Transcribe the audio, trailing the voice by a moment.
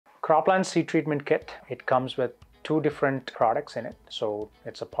Cropland seed treatment kit, it comes with two different products in it. So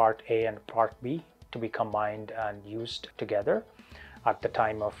it's a part A and part B to be combined and used together at the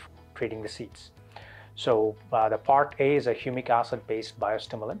time of treating the seeds. So the part A is a humic acid based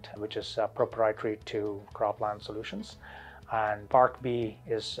biostimulant, which is proprietary to Cropland Solutions. And part B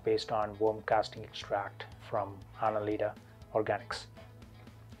is based on worm casting extract from Annalita Organics.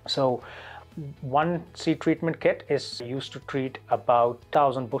 So one seed treatment kit is used to treat about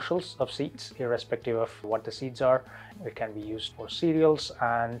 1,000 bushels of seeds, irrespective of what the seeds are. It can be used for cereals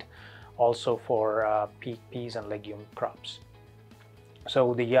and also for peas and legume crops.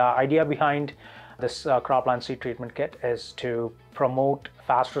 So the idea behind this Cropland seed treatment kit is to promote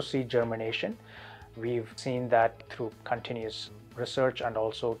faster seed germination. We've seen that through continuous research and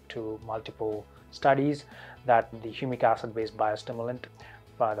also to multiple studies that the humic acid based biostimulant,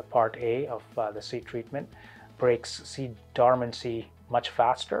 the part A of the seed treatment, breaks seed dormancy much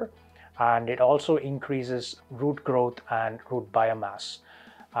faster, and it also increases root growth and root biomass.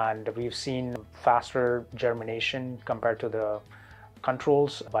 And we've seen faster germination compared to the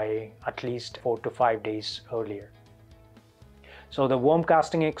controls by at least 4 to 5 days earlier. So the worm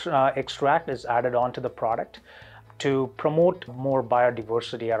casting extract is added onto the product to promote more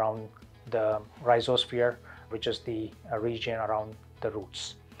biodiversity around the rhizosphere, which is the region around the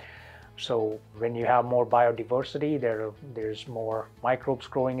roots. So when you have more biodiversity, there's more microbes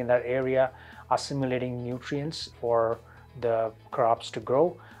growing in that area, assimilating nutrients for the crops to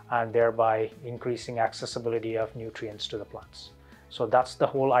grow, and thereby increasing accessibility of nutrients to the plants. So that's the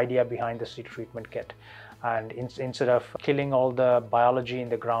whole idea behind the seed treatment kit. And instead of killing all the biology in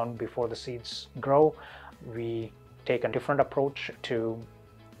the ground before the seeds grow, we take a different approach to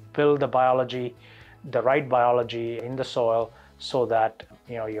build the biology, the right biology in the soil, so that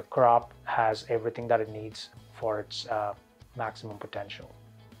your crop has everything that it needs for its maximum potential.